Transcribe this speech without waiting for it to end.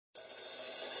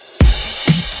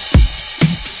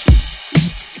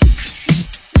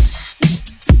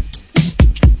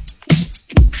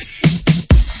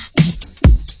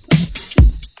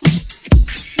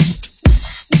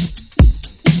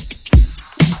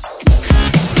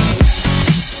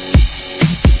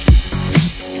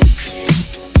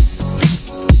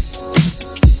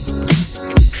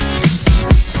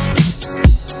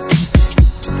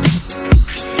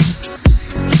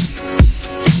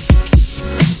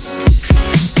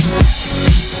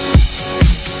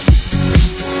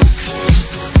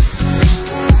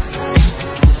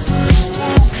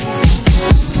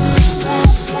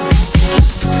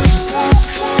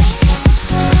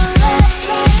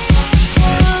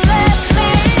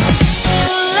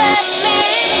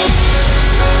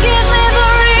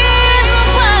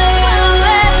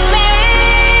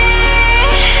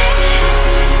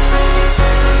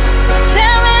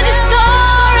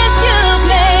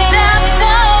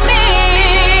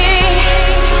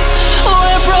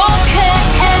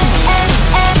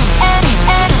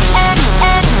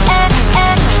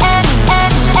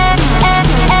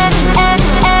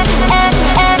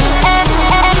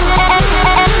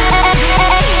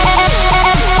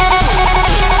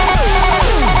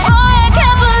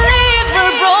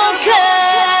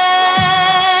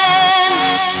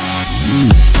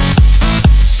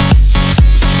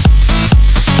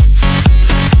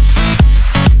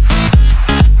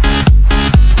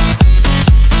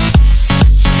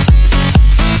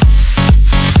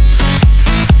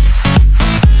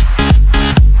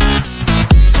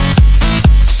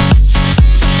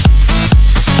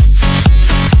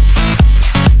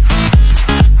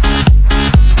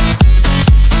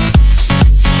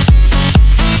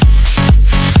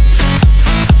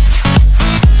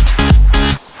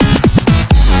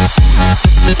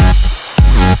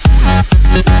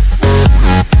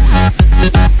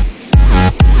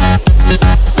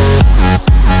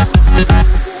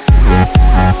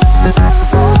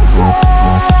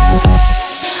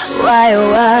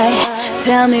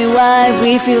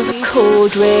we feel the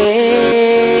cold rain.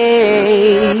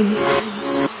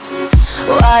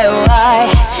 Why, oh why,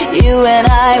 you and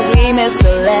I, we miss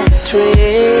the last train.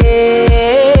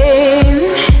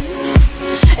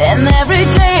 And every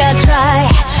day I try,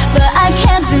 but I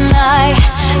can't deny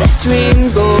the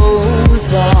stream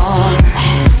goes on.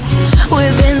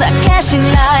 Within the flashing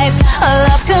lights, our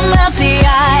love come out the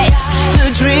eyes. The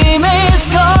dream is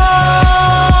gone.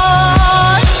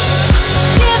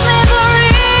 Give me the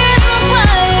reasons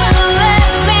why you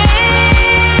left me.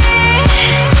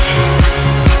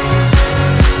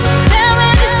 Tell me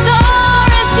the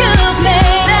stories you've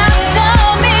made up to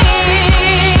me.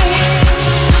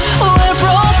 We're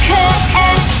broken,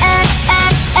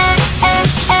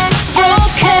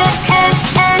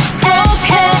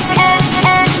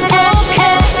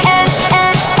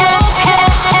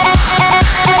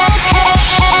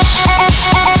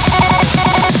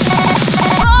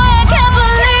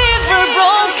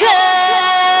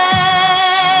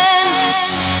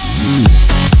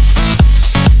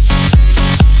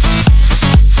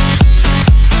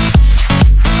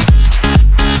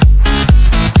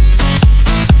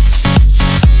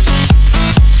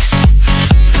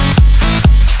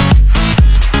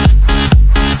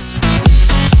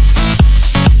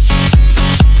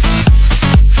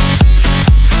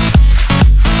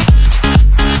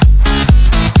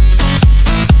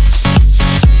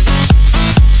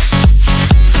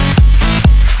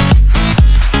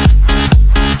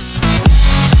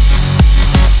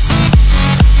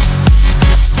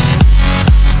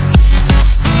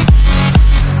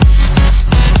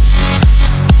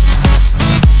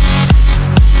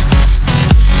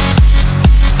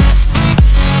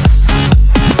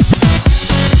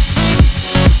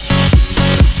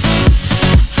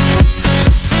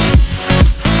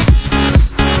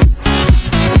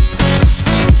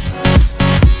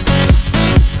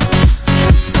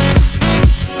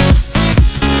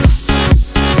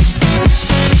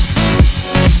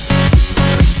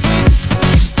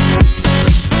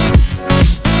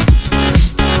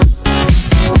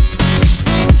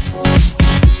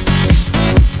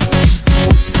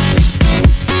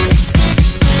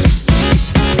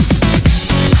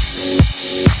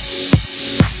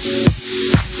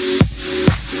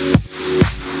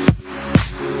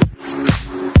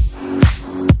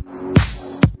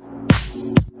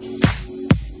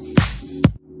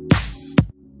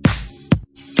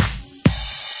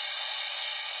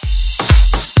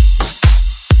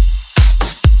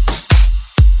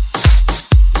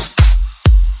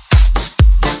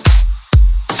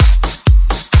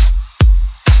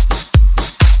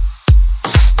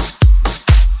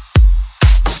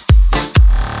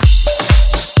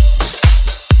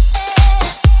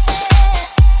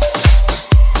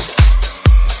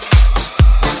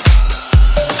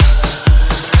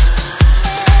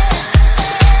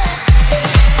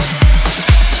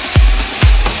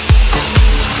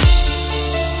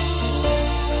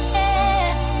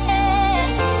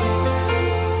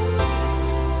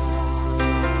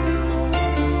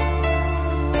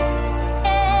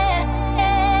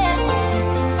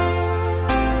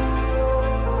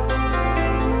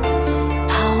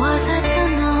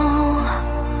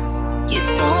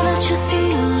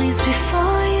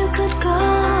 before you could go.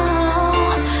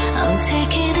 I'm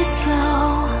taking it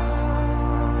slow.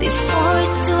 Before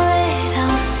it's too late,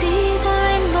 I'll see the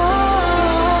rainbow.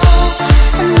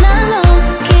 And I know I'm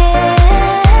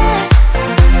scared,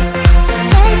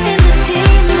 facing the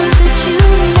demons that you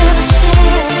never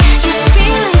shared. Your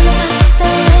feelings are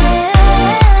spared,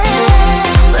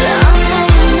 but I'll say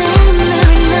your name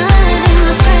every night in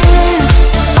my prayers.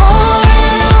 Over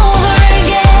and over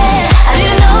again, I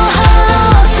didn't know how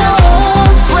lost I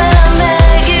was when I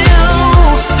met you.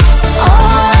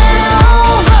 Over and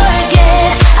over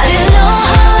again, I didn't know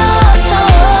how